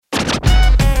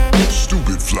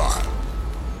Fly.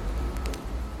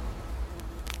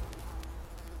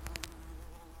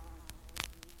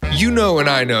 You know and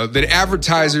I know that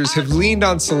advertisers have leaned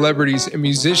on celebrities and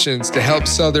musicians to help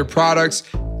sell their products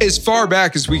as far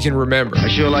back as we can remember. I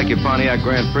sure like your Pontiac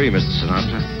Grand Prix, Mr.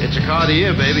 Sinatra. It's a car of the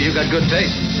year, baby. You got good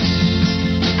taste.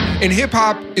 And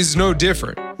hip-hop is no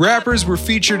different. Rappers were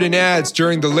featured in ads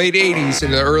during the late 80s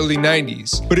and the early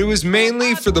 90s, but it was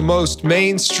mainly for the most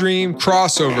mainstream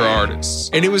crossover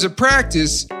artists. And it was a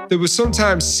practice that was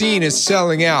sometimes seen as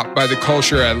selling out by the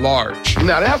culture at large.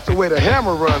 Now that's the way the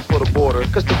hammer runs for the border,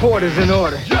 because the border's in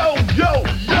order. Yo,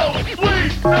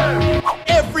 please, hey.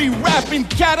 Every rapping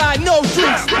cat I know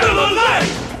drinks Still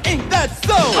alive. Ain't that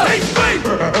so? Taste great.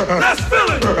 Let's feel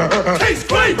it. Taste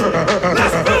great.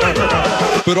 Let's feel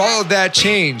it. But all of that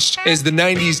changed as the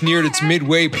 90s neared its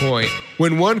midway point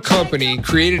when one company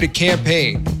created a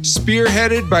campaign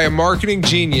spearheaded by a marketing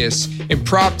genius and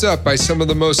propped up by some of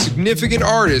the most significant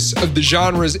artists of the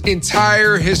genre's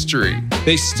entire history.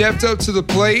 They stepped up to the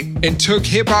plate and took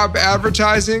hip-hop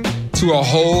advertising to a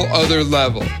whole other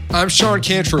level. I'm Sean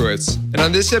Kantrowitz, and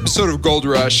on this episode of Gold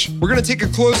Rush, we're going to take a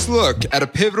close look at a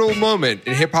pivotal moment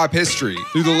in hip-hop history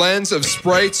through the lens of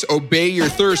Sprite's Obey Your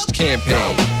Thirst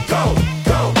campaign. Go,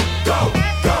 go, go,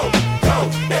 go, go.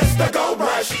 It's the Gold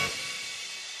Rush.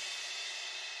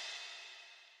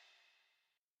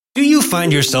 Do you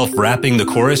find yourself rapping the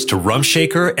chorus to Rump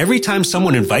Shaker every time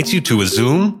someone invites you to a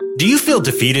Zoom? Do you feel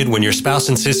defeated when your spouse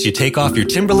insists you take off your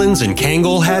Timberlands and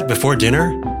Kangol hat before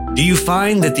dinner? Do you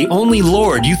find that the only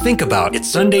Lord you think about at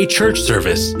Sunday church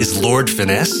service is Lord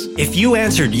Finesse? If you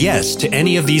answered yes to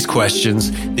any of these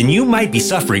questions, then you might be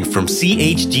suffering from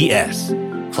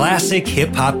CHDS, Classic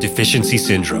Hip Hop Deficiency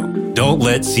Syndrome. Don't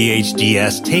let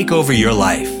CHDS take over your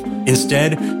life.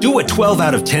 Instead, do what 12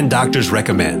 out of 10 doctors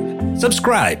recommend.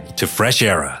 Subscribe to Fresh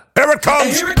Era. Here it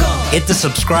comes. Here it comes. Hit the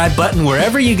subscribe button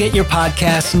wherever you get your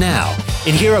podcasts now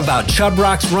and hear about Chub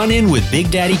Rock's run-in with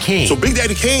Big Daddy Kane. So Big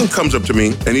Daddy Kane comes up to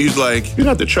me and he's like, "You're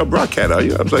not the Chub Rock cat, are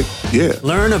you?" I was like, "Yeah."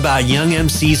 Learn about Young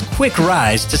MC's quick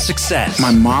rise to success.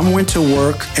 My mom went to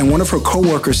work, and one of her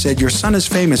coworkers said, "Your son is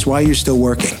famous. Why are you still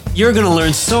working?" You're going to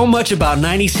learn so much about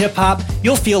 90s hip-hop,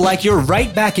 you'll feel like you're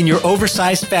right back in your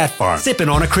oversized fat farm, sipping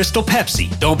on a Crystal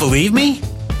Pepsi. Don't believe me?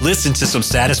 Listen to some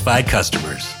satisfied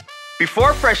customers.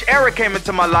 Before Fresh Era came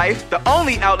into my life, the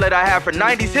only outlet I had for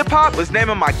 90s hip-hop was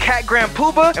naming my cat Grand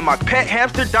Poobah and my pet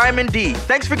hamster Diamond D.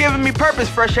 Thanks for giving me purpose,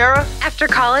 Fresh Era. After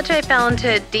college, I fell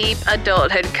into a deep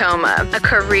adulthood coma, a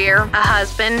career, a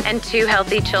husband, and 2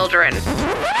 healthy children.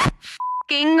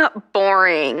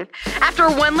 Boring. After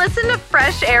one listen to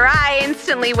Fresh Era, I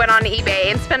instantly went on eBay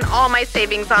and spent all my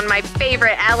savings on my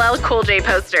favorite LL Cool J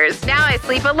posters. Now I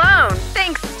sleep alone.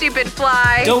 Thanks, stupid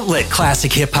fly. Don't let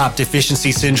Classic Hip Hop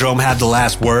Deficiency Syndrome have the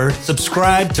last word.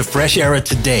 Subscribe to Fresh Era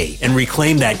today and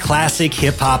reclaim that classic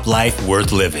hip hop life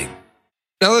worth living.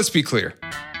 Now let's be clear.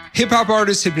 Hip-hop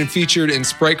artists had been featured in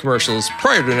Sprite commercials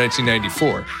prior to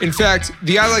 1994. In fact,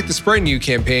 the I Like the Sprite New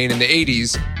campaign in the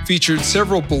 80s featured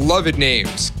several beloved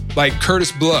names, like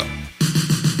Curtis Blow.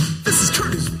 This is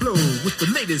Curtis Blow with the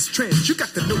latest trends. You got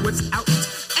to know what's out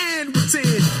and what's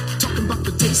in. Talking about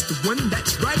the taste of one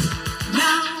that's right.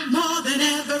 Now more than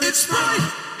ever, it's right.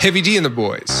 Heavy D and the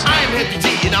Boys. I am Heavy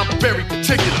D and I'm very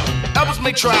particular. Others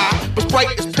may try, but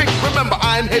Sprite is picked. Remember,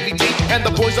 I am Heavy D and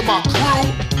the boys are my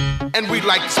crew. And we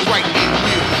like Sprite in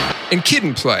you. And Kid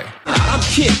and Play. I'm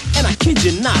Kid, and I kid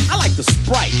you not. I like the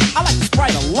Sprite. I like the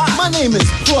Sprite a lot. My name is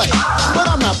Sprite, but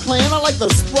I'm not playing. I like the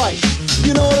Sprite.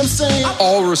 You know what I'm saying?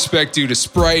 All respect due to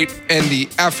Sprite and the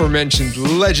aforementioned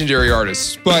legendary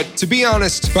artists. But to be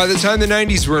honest, by the time the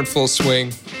 90s were in full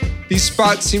swing, these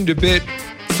spots seemed a bit,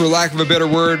 for lack of a better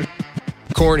word,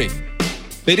 corny.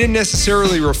 They didn't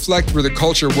necessarily reflect where the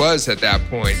culture was at that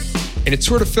point. And it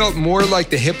sort of felt more like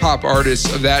the hip-hop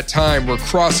artists of that time were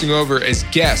crossing over as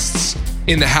guests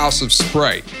in the House of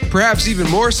Sprite. Perhaps even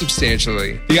more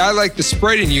substantially, the I Like the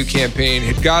Sprite in You campaign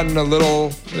had gotten a little,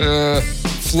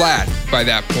 flat by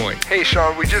that point. Hey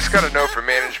Sean, we just got a note from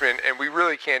management and we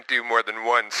really can't do more than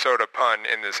one soda pun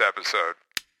in this episode.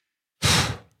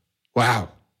 Wow.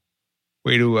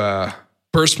 Way to,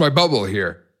 burst my bubble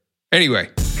here. Anyway,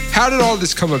 how did all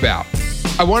this come about?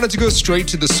 I wanted to go straight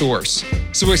to the source,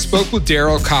 so I spoke with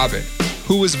Daryl Cobbett,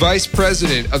 who was vice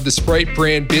president of the Sprite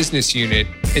brand business unit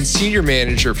and senior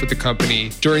manager for the company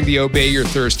during the Obey Your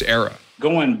Thirst era.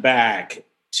 Going back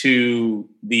to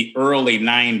the early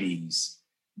 90s,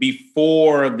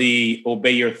 before the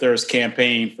Obey Your Thirst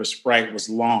campaign for Sprite was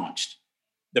launched,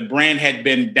 the brand had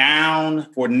been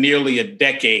down for nearly a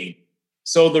decade.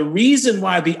 So the reason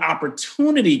why the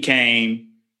opportunity came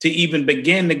to even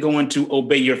begin to go into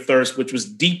Obey Your Thirst, which was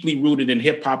deeply rooted in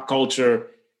hip hop culture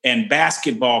and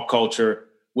basketball culture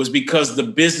was because the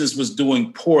business was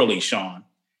doing poorly, Sean.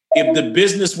 If the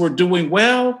business were doing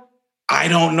well, I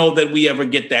don't know that we ever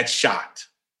get that shot.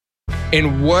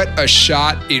 And what a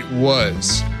shot it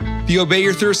was. The Obey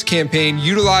Your Thirst campaign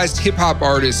utilized hip-hop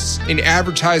artists in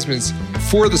advertisements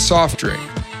for the soft drink,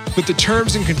 but the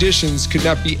terms and conditions could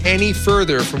not be any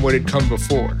further from what had come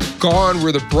before. Gone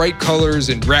were the bright colors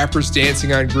and rappers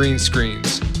dancing on green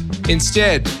screens.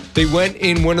 Instead, they went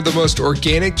in one of the most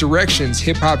organic directions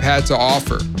hip-hop had to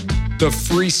offer, the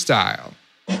freestyle.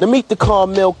 Now meet the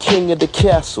Carmel King of the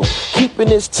castle, keeping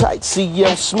his tight,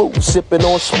 CL Smooth, sipping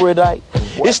on Spritite.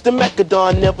 It's the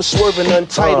Mechadon, never swerving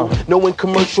untitled, knowing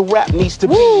commercial rap needs to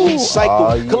be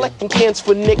recycled. Collecting cans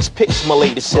for Nick's picks, my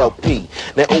latest LP.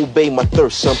 Now obey my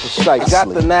thirst, some precisely. I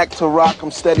got the knack to rock,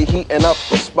 I'm steady heating up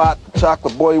the spot. The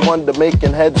chocolate boy wonder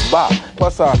making heads bop.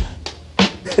 Plus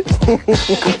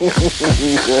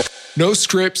No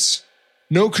scripts,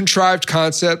 no contrived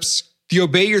concepts. The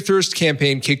Obey Your Thirst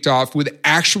campaign kicked off with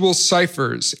actual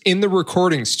ciphers in the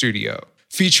recording studio,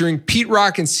 featuring Pete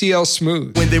Rock and CL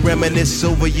Smooth. When they reminisce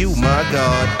over you, my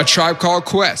God. A Tribe Called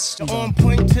Quest. On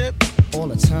point tip, all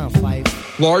the time, fight.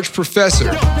 Large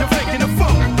Professor.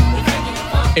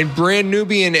 And brand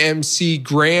Nubian MC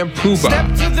Grand Puba. Step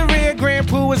to the rear, Grand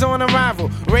Poo was on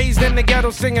arrival. Raised in the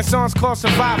ghetto singing songs called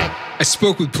Survival. I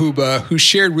spoke with Puba, who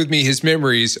shared with me his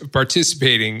memories of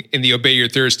participating in the Obey Your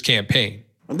Thirst campaign.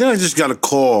 And then I just got a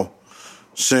call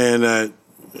saying that,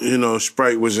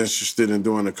 Sprite was interested in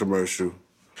doing a commercial.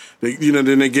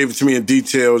 Then they gave it to me in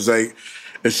details, like,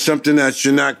 it's something that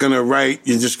you're not going to write.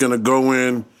 You're just going to go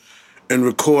in and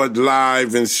record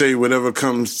live and say whatever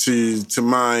comes to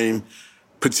mind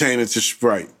pertaining to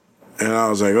Sprite. And I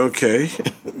was like, okay.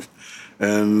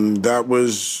 And that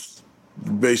was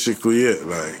basically it.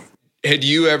 Had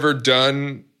you ever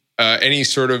done any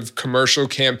sort of commercial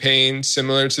campaign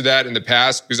similar to that in the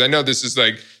past? Because I know this is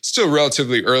still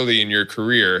relatively early in your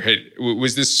career.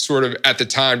 Was this sort of, at the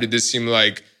time, did this seem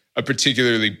like a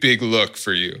particularly big look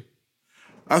for you?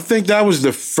 I think that was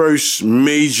the first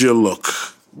major look.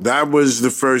 That was the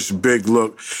first big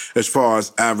look as far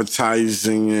as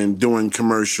advertising and doing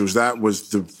commercials. That was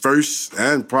the first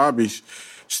and probably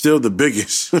still the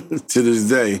biggest to this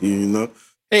day,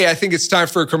 Hey, I think it's time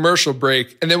for a commercial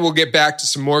break, and then we'll get back to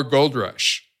some more Gold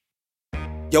Rush.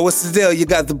 Yo, what's the deal? You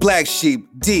got the Black Sheep,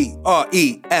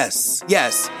 DRES,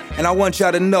 yes. And I want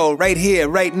y'all to know right here,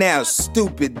 right now,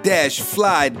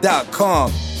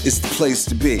 stupid-fly.com is the place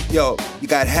to be. Yo, you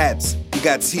got hats, you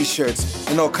got t-shirts,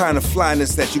 and all kind of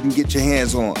flyness that you can get your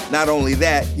hands on. Not only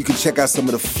that, you can check out some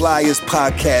of the flyest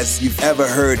podcasts you've ever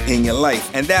heard in your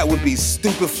life. And that would be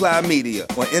Stupid Fly Media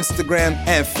on Instagram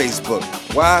and Facebook.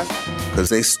 Why? Because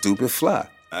they stupid fly,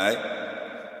 all right?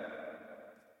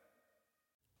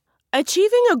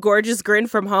 Achieving a gorgeous grin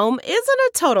from home isn't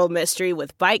a total mystery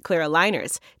with Byte Clear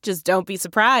aligners. Just don't be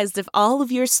surprised if all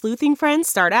of your sleuthing friends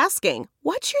start asking,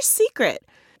 what's your secret?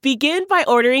 Begin by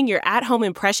ordering your at-home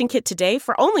impression kit today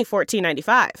for only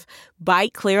 $14.95.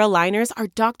 Byte Clear aligners are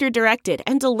doctor-directed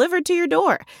and delivered to your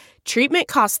door. Treatment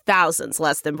costs thousands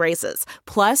less than braces.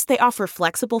 Plus, they offer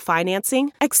flexible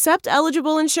financing, accept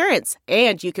eligible insurance,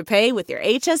 and you can pay with your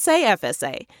HSA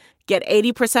FSA. Get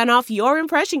 80% off your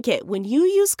impression kit when you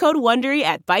use code WONDERY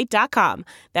at Byte.com.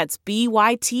 That's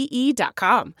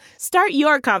BYTE.com. Start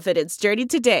your confidence journey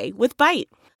today with Byte.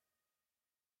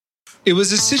 It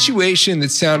was a situation that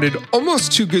sounded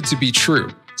almost too good to be true.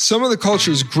 Some of the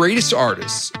culture's greatest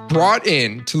artists brought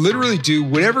in to literally do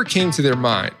whatever came to their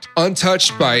mind,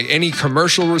 untouched by any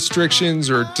commercial restrictions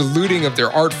or diluting of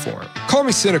their art form. Call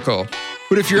me cynical,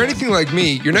 but if you're anything like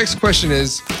me, your next question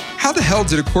is, how the hell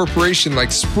did a corporation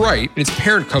like Sprite and its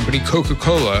parent company,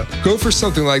 Coca-Cola, go for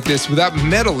something like this without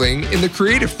meddling in the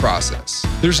creative process?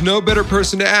 There's no better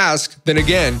person to ask than,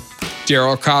 again,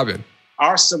 Daryl Cobbin.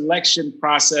 Our selection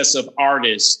process of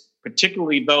artists,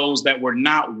 particularly those that were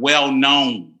not well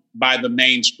known by the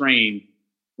mainstream,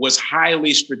 was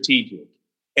highly strategic.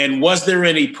 And was there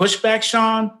any pushback,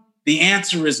 Sean? The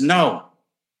answer is no,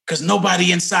 because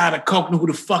nobody inside of Coke knew who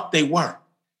the fuck they were.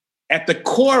 At the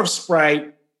core of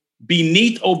Sprite,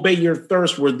 beneath Obey Your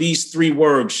Thirst were these three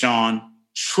words, Sean: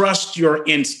 trust your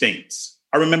instincts.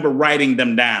 I remember writing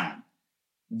them down.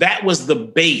 That was the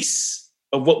base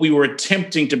of what we were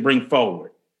attempting to bring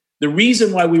forward. The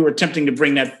reason why we were attempting to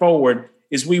bring that forward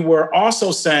is we were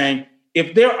also saying,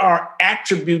 if there are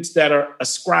attributes that are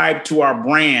ascribed to our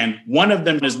brand, one of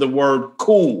them is the word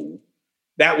cool.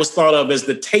 That was thought of as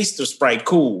the taste of Sprite,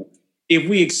 cool. If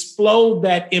we explode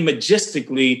that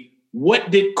imagistically,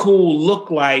 what did cool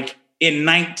look like in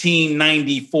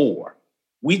 1994?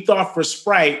 We thought for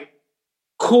Sprite,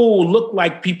 cool looked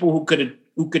like people who could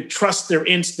who could trust their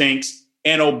instincts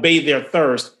and obey their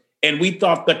thirst. And we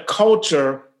thought the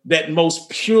culture that most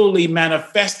purely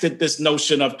manifested this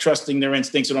notion of trusting their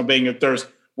instincts and obeying your thirst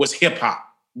was hip hop.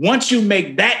 Once you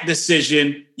make that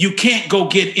decision, you can't go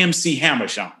get MC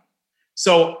Hammershine.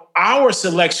 So our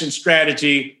selection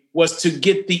strategy was to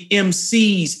get the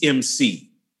MC's MC,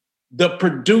 the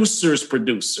producer's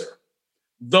producer,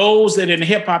 those that in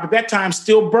hip hop at that time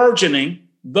still burgeoning,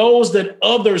 those that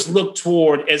others look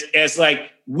toward as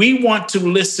like, we want to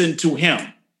listen to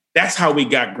him. That's how we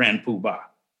got Grand Puba.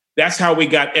 That's how we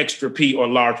got Extra P or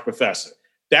Large Professor.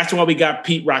 That's why we got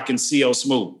Pete Rock and CL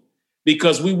Smooth,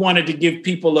 because we wanted to give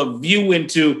people a view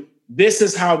into this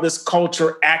is how this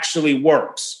culture actually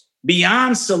works.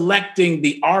 Beyond selecting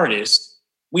the artist,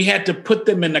 we had to put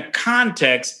them in a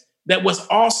context that was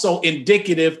also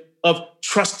indicative of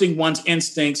trusting one's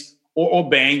instincts or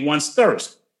obeying one's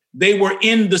thirst. They were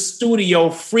in the studio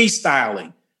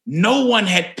freestyling. No one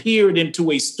had peered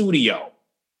into a studio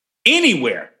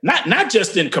anywhere, not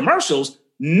just in commercials.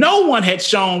 No one had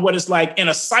shown what it's like in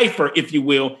a cypher, if you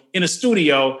will, in a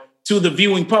studio to the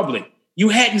viewing public. You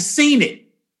hadn't seen it.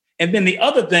 And then the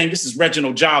other thing, this is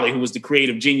Reginald Jolly, who was the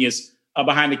creative genius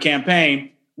behind the campaign.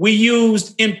 We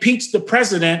used Impeach the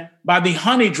President by the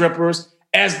Honey Drippers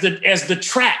as the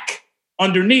track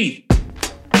underneath.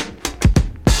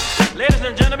 Ladies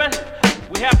and gentlemen,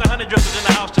 we have the Honey Drippers in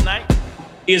the house tonight.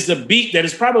 Is a beat that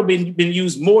has probably been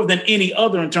used more than any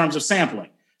other in terms of sampling.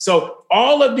 So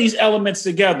all of these elements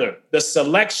together, the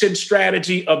selection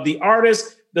strategy of the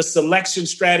artist, the selection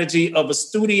strategy of a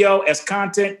studio as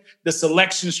content, the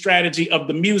selection strategy of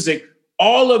the music,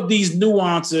 all of these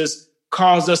nuances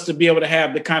caused us to be able to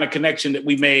have the kind of connection that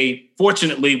we made,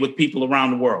 fortunately, with people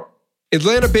around the world.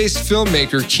 Atlanta-based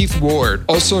filmmaker Keith Ward,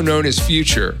 also known as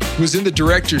Future, was in the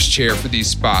director's chair for these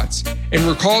spots and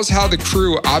recalls how the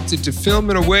crew opted to film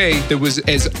in a way that was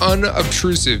as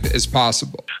unobtrusive as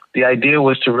possible. The idea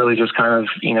was to really just kind of,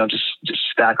 just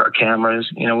stack our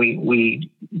cameras. We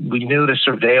knew the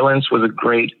surveillance was a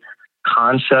great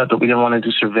concept, but we didn't want to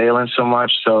do surveillance so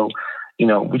much. So,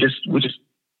 we just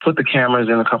put the cameras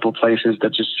in a couple of places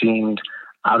that just seemed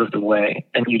out of the way.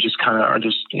 And you just kind of are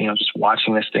just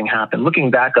watching this thing happen.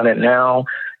 Looking back on it now,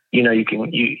 you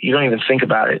don't even think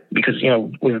about it because,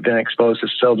 we've been exposed to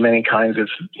so many kinds of,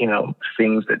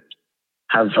 things that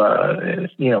have,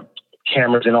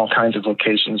 cameras in all kinds of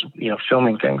locations,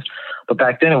 filming things. But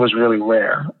back then it was really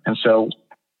rare. And so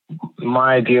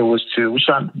my idea was we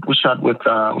shot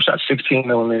 16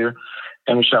 millimeter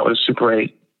and we shot with a Super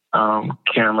 8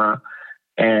 camera.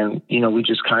 And, we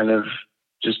just kind of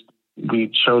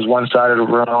we chose one side of the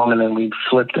room and then we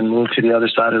flipped and moved to the other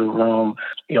side of the room.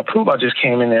 Puba just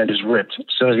came in there and just ripped as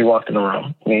soon as he walked in the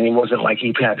room. I mean, it wasn't like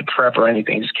he had to prep or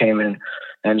anything. He just came in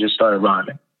and just started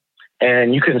rhyming.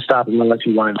 And you couldn't stop him unless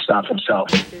he wanted to stop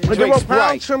himself. I give a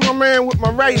pound to my man with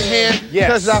my right hand,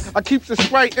 because I keep the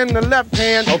Sprite in the left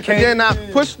hand, okay. And then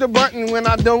I push the button when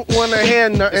I don't want to hear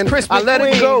nothing. I let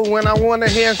it go when I want to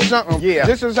hear something. Yeah.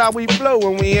 This is how we flow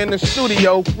when we in the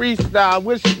studio, freestyle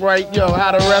with Sprite. Yo,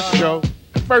 how the rest go?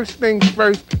 First things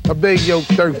first, obey your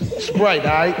thirst. Sprite,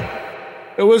 all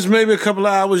right? It was maybe a couple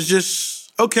of hours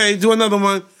just, okay, do another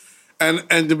one.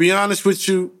 And to be honest with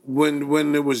you,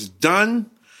 when it was done,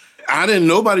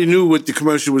 nobody knew what the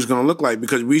commercial was going to look like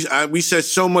because we said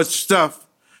so much stuff.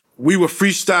 We were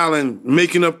freestyling,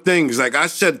 making up things. Like I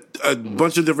said a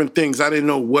bunch of different things. I didn't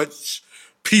know what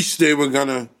piece they were going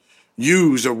to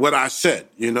use or what I said,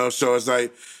 So it's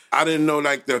like, I didn't know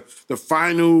like the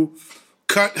final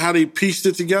cut, how they pieced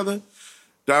it together.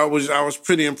 I was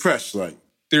pretty impressed. Like,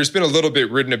 there's been a little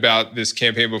bit written about this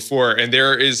campaign before, and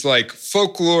there is like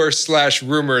folklore /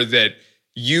 rumor that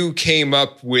you came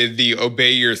up with the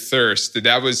Obey Your Thirst.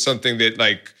 That was something that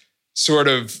like sort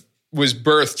of was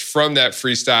birthed from that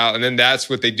freestyle. And then that's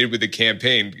what they did with the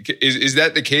campaign. Is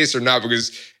that the case or not?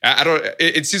 Because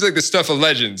it seems like the stuff of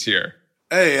legends here.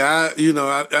 Hey, I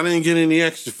didn't get any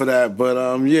extra for that, but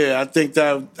I think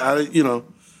that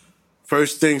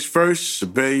first things first,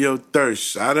 obey your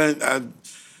thirst. They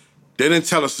didn't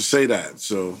tell us to say that.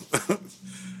 So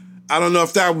I don't know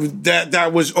if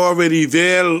that was already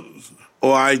there,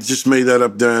 or I just made that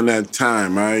up during that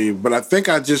time. But I think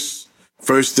I just,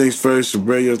 first things first,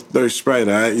 obey your thirst, Sprite.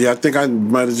 I think I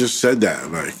might have just said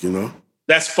that,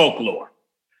 That's folklore.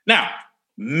 Now,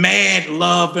 mad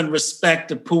love and respect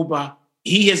to Puba.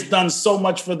 He has done so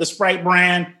much for the Sprite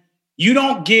brand. You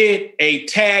don't get a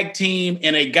tag team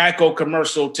in a Geico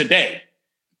commercial today,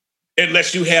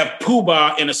 unless you have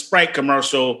Puba in a Sprite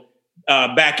commercial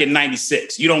back in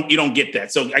 '96. You don't get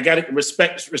that. So I got to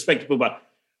respect to Puba.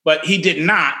 But he did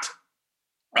not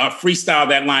freestyle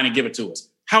that line and give it to us.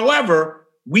 However,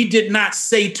 we did not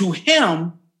say to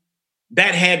him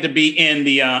that had to be in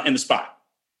the spot.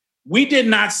 We did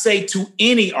not say to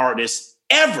any artist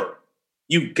ever,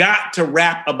 you got to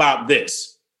rap about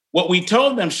this. What we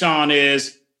told them, Sean,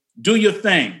 is do your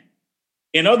thing.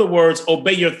 In other words,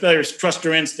 obey your thirst, trust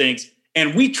your instincts.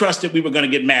 And we trusted we were going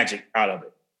to get magic out of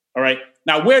it. All right.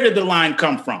 Now, where did the line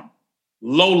come from?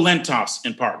 Low Lentoffs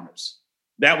and Partners.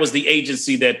 That was the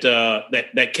agency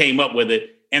that came up with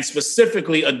it. And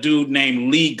specifically a dude named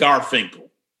Lee Garfinkel,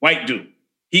 white dude.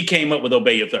 He came up with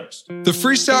Obey Your Thirst. The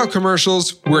freestyle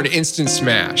commercials were an instant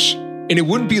smash. And it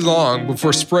wouldn't be long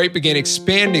before Sprite began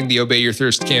expanding the Obey Your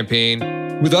Thirst campaign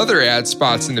with other ad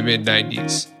spots in the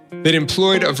mid-90s that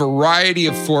employed a variety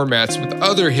of formats with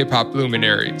other hip-hop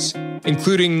luminaries,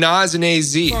 including Nas and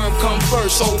AZ. Come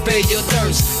first, obey your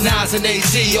thirst. Nas and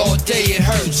AZ, all day it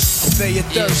hurts. Obey your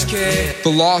thirst, kid.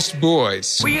 The Lost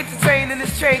Boys. We entertain in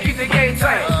this chain, keep the game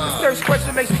tight. This thirst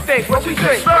question makes me think. What we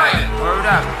think? Word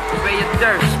up, obey your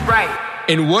thirst, right.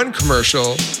 In one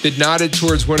commercial that nodded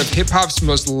towards one of hip-hop's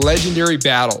most legendary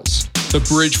battles, the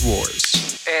Bridge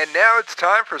Wars. And now it's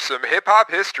time for some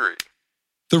hip-hop history.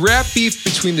 The rap beef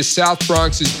between the South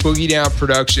Bronx's Boogie Down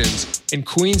Productions and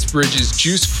Queensbridge's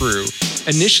Juice Crew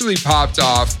initially popped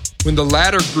off when the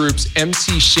latter group's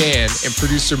MC Shan and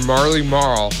producer Marley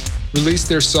Marl released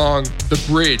their song The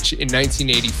Bridge in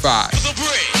 1985. The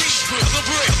bridge.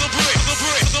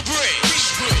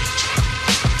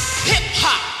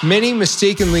 Hip-hop. Many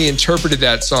mistakenly interpreted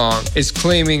that song as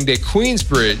claiming that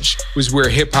Queensbridge was where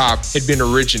hip-hop had been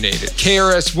originated.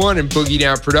 KRS-One and Boogie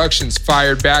Down Productions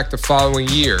fired back the following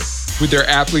year with their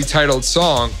aptly titled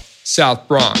song, South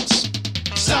Bronx.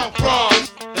 South Bronx,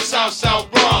 the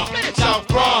South Bronx, South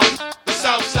Bronx, the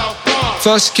South Bronx.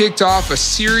 Thus kicked off a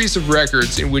series of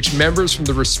records in which members from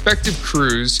the respective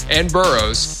crews and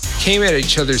boroughs came at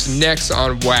each other's necks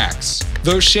on wax.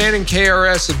 Though Shan and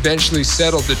KRS eventually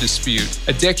settled the dispute,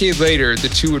 a decade later, the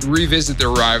two would revisit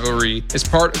their rivalry as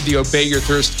part of the Obey Your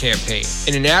Thirst campaign.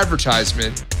 In an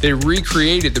advertisement, they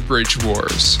recreated the Bridge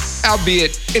Wars,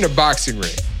 albeit in a boxing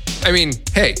ring. I mean,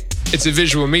 hey, it's a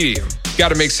visual medium.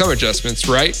 Gotta make some adjustments,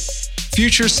 right?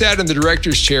 Future sat in the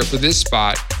director's chair for this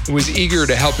spot and was eager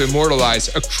to help immortalize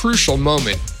a crucial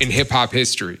moment in hip-hop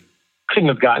history. Couldn't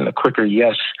have gotten a quicker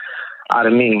yes out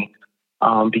of me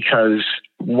because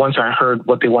once I heard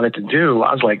what they wanted to do,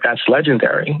 I was like, that's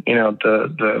legendary. You know,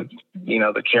 the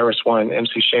KRS-One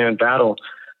MC Shan battle,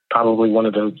 probably one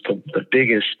of the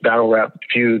biggest battle rap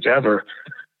feuds ever.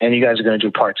 And you guys are going to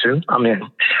do part two? I'm in.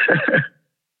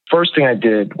 First thing I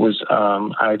did was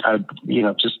I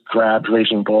just grabbed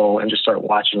Raging Bull and just started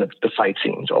watching the fight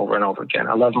scenes over and over again.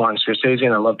 I love Martin Scorsese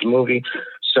and I love the movie.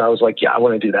 So I was like, yeah, I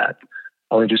want to do that.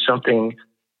 I want to do something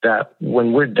that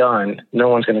when we're done, no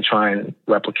one's going to try and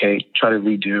replicate, try to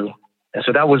redo. And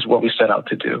so that was what we set out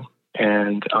to do.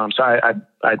 And so I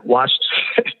watched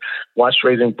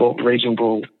Raging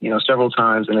Bull, several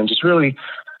times, and then just really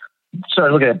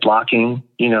started looking at blocking.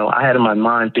 I had in my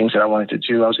mind things that I wanted to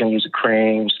do. I was going to use a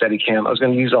crane, Steadicam. I was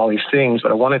going to use all these things,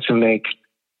 but I wanted to make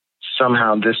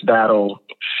somehow this battle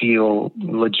feel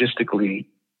logistically,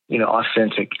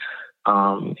 authentic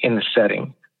in the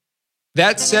setting.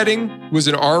 That setting was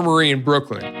an armory in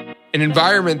Brooklyn, an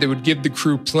environment that would give the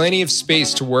crew plenty of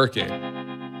space to work in.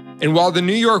 And while the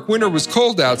New York winter was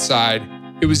cold outside,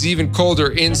 it was even colder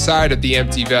inside of the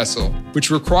empty vessel, which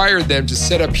required them to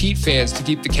set up heat fans to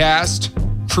keep the cast,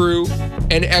 crew,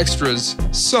 and extras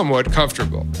somewhat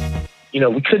comfortable.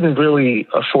 We couldn't really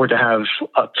afford to have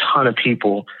a ton of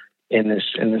people in this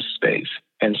space,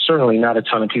 and certainly not a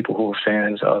ton of people who were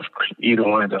fans of either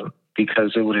one of them,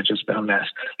 because it would have just been a mess.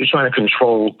 You're trying to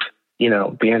control,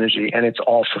 the energy, and it's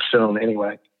all for film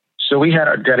anyway. So we had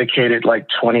our dedicated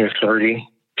 20 or 30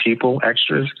 people,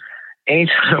 extras.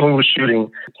 Anytime we were shooting,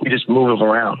 we just move them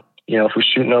around. If we're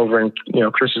shooting over in,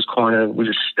 Chris's corner, we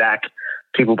just stack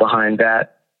people behind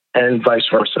that, and vice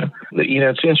versa.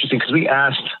 It's interesting because we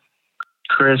asked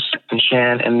Chris and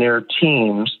Shan and their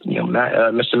teams,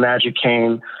 Mr. Magic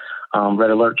came,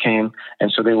 Red Alert came,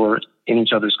 and so they were in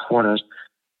each other's corners.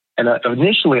 And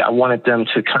initially, I wanted them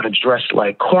to kind of dress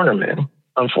like cornermen.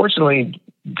 Unfortunately,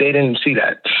 they didn't see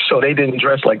that. So they didn't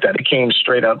dress like that. It came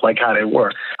straight up like how they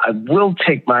were. I will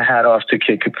take my hat off to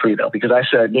Kid Capri, though, because I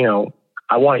said,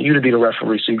 I want you to be the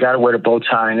referee. So you got to wear the bow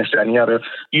tie and this, that, and the other.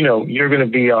 You're going to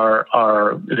be our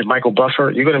is it Michael Buffer?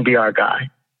 You're going to be our guy.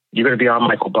 You're going to be our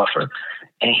Michael Buffer.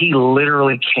 And he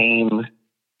literally came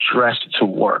dressed to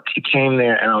work. He came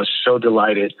there, and I was so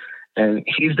delighted. And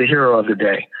he's the hero of the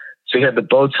day. So he had the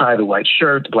bow tie, the white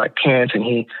shirt, the black pants, and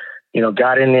he,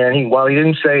 got in there. And while he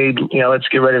didn't say, let's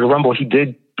get ready to rumble, he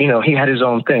did, he had his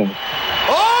own thing.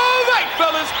 All right,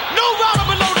 fellas, no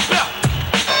rhyme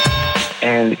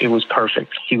and it was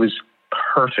perfect. He was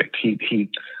perfect. He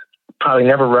probably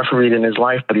never refereed in his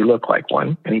life, but he looked like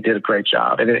one, and he did a great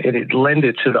job. And it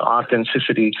lended to the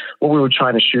authenticity, what we were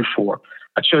trying to shoot for.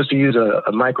 I chose to use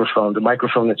a microphone, the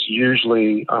microphone that's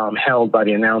usually held by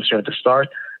the announcer at the start,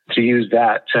 to use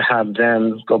that to have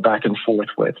them go back and forth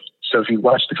with. So if you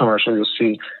watch the commercial, you'll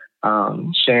see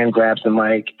Shan grabs the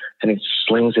mic and he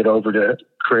slings it over to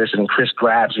Chris, and Chris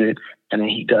grabs it, and then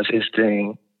he does his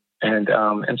thing. And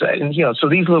so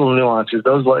these little nuances,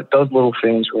 those little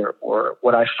things were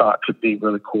what I thought could be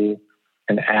really cool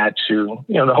and add to,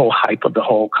 the whole hype of the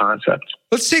whole concept.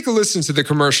 Let's take a listen to the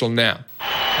commercial now.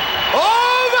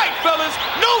 All right, fellas,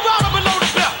 no rhyme below the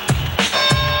belt.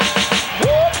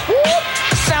 Whoop, whoop.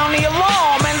 Sound the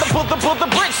alarm and the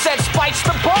bridge set spikes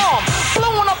the bomb.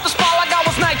 Blowing up the spot like I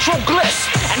was Nitro Bliss.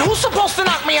 And who's supposed to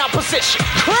knock me out position?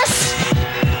 Chris?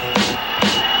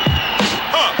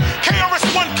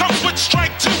 KRS-One comes with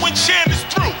strike 2 when Shan is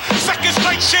through. Second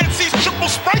strike, Shan sees triple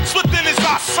sprites within his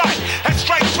eyesight. At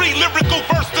strike 3, lyrical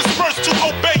verse dispersed to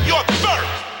obey your third.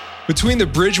 Between the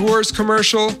Bridge Wars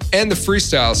commercial and the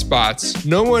freestyle spots,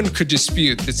 no one could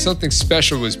dispute that something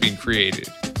special was being created.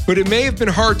 But it may have been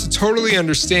hard to totally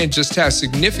understand just how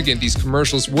significant these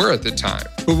commercials were at the time.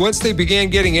 But once they began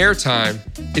getting airtime,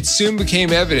 it soon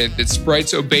became evident that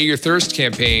Sprite's Obey Your Thirst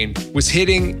campaign was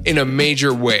hitting in a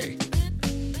major way.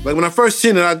 Like when I first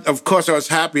seen it, of course I was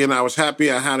happy, and I was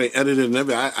happy at how they edited and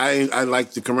everything. I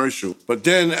liked the commercial. But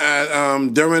then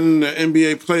during the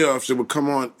NBA playoffs, it would come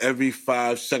on every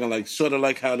 5 seconds, like sort of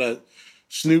like how that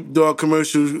Snoop Dogg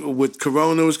commercial with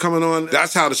Corona was coming on.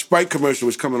 That's how the Sprite commercial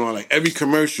was coming on. Like every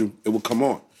commercial, it would come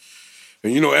on.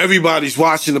 And everybody's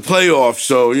watching the playoffs,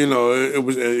 so it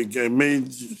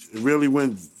really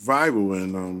went viral,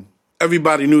 and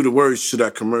everybody knew the words to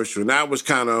that commercial, and that was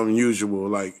kind of unusual.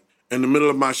 Like, in the middle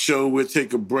of my show, we'd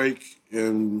take a break,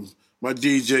 and my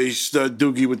DJ, Stud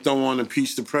Doogie, would throw on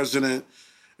Impeach the President,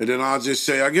 and then I'll just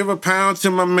say, I give a pound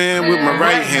to my man with my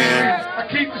right hand.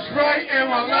 I keep the Sprite in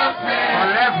my left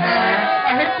hand.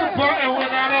 I hit the button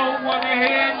when I don't want to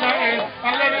hear nothing.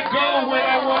 I let it go when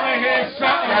I want to hear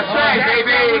something. That's right, baby.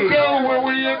 That's how we do when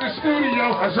we in the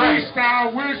studio. That's right.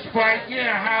 Freestyle with Sprite,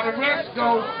 how the rest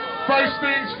go. First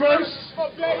things first.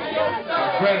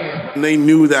 And they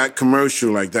knew that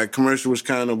commercial. Like, that commercial was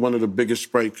kind of one of the biggest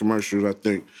Sprite commercials, I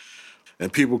think.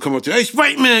 And people come up to, hey,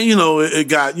 Sprite, man, it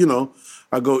got,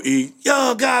 I go eat.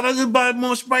 Yo, God, I just buy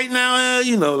more Sprite now.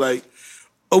 It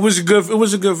was a good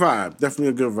vibe. Definitely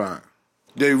a good vibe.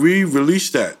 They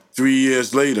re-released that 3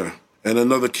 years later in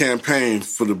another campaign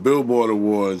for the Billboard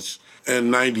Awards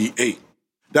in '98.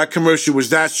 That commercial was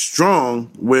that strong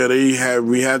where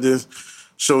we had this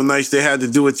so nice they had to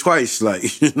do it twice.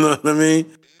 Like, you know what I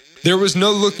mean? There was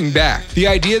no looking back. The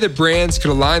idea that brands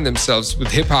could align themselves with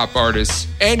hip-hop artists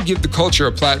and give the culture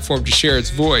a platform to share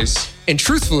its voice, and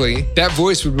truthfully, that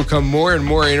voice would become more and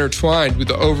more intertwined with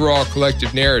the overall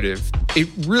collective narrative. It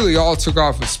really all took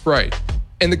off with Sprite.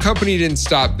 And the company didn't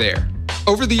stop there.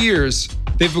 Over the years,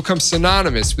 they've become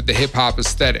synonymous with the hip-hop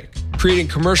aesthetic, creating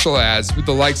commercial ads with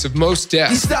the likes of Mos Def.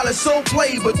 These style is so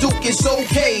play, but Duke is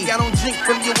okay. I don't drink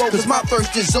from your cause my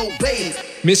thirst is obeyed.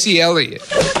 Missy Elliott.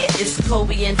 It's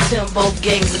Kobe and Tim, both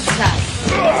gangs are tight.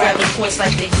 Grabbing points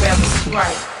like they grab a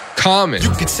Sprite. Common.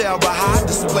 You can tell by how I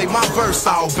display my verse,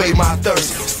 I obey my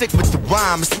thirst. Stick with the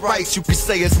rhyme, it's right, you can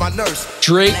say it's my nurse.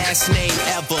 Drake. Last name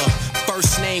ever,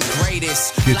 first name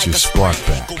greatest. Get like your spark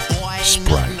back.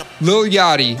 Sprite. Lil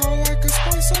Yachty.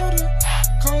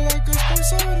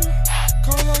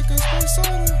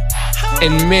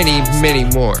 And many, many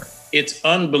more. It's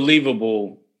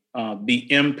unbelievable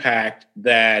the impact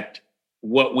that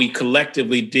what we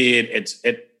collectively did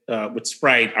with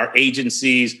Sprite, our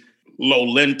agencies, Lo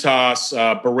Lentos,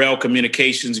 Burrell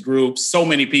Communications Group, so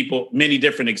many people, many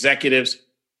different executives.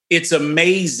 It's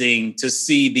amazing to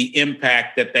see the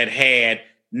impact that had.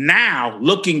 Now,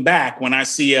 looking back, when I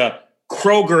see a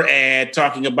Kroger ad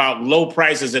talking about low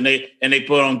prices and they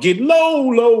put on get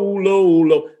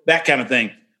low, that kind of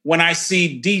thing. When I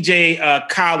see DJ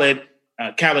Khaled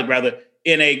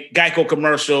in a Geico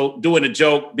commercial doing a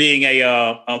joke, being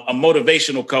a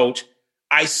motivational coach,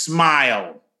 I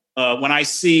smile. When I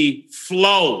see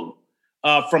Flow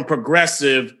from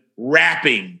Progressive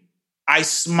rapping, I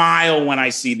smile when I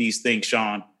see these things,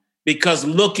 Sean, because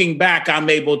looking back, I'm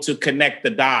able to connect the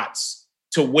dots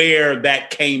to where that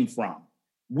came from.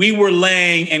 We were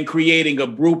laying and creating a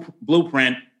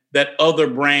blueprint that other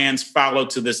brands follow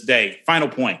to this day. Final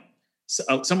point.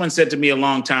 Someone said to me a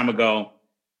long time ago,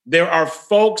 there are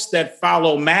folks that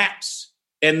follow maps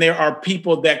and there are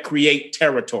people that create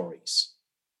territories.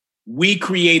 We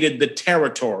created the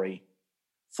territory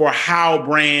for how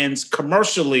brands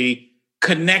commercially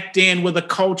connect in with a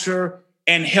culture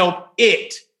and help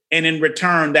it. And in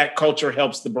return, that culture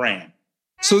helps the brand.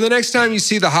 So the next time you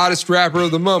see the hottest rapper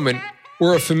of the moment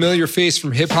or a familiar face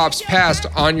from hip-hop's past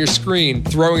on your screen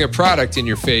throwing a product in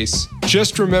your face,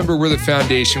 just remember where the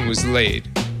foundation was laid.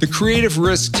 The creative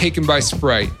risk taken by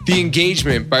Sprite, the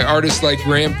engagement by artists like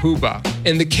Grand Puba,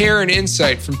 and the care and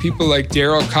insight from people like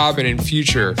Daryl Cobbin and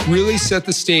Future really set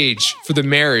the stage for the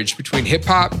marriage between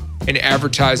hip-hop and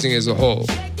advertising as a whole.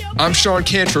 I'm Sean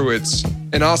Kantrowitz,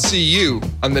 and I'll see you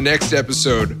on the next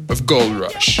episode of Gold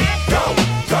Rush. Go,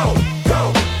 go,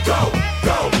 go, go,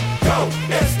 go, go.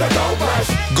 It's the Gold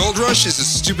Rush. Gold Rush is a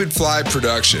Stupid Fly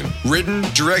production. Written,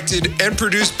 directed, and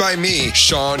produced by me,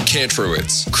 Sean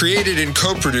Kantrowitz. Created and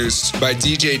co-produced by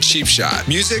DJ Cheapshot.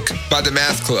 Music by The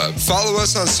Math Club. Follow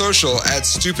us on social at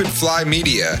Stupid Fly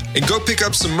Media and go pick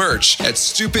up some merch at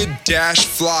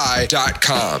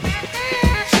stupid-fly.com.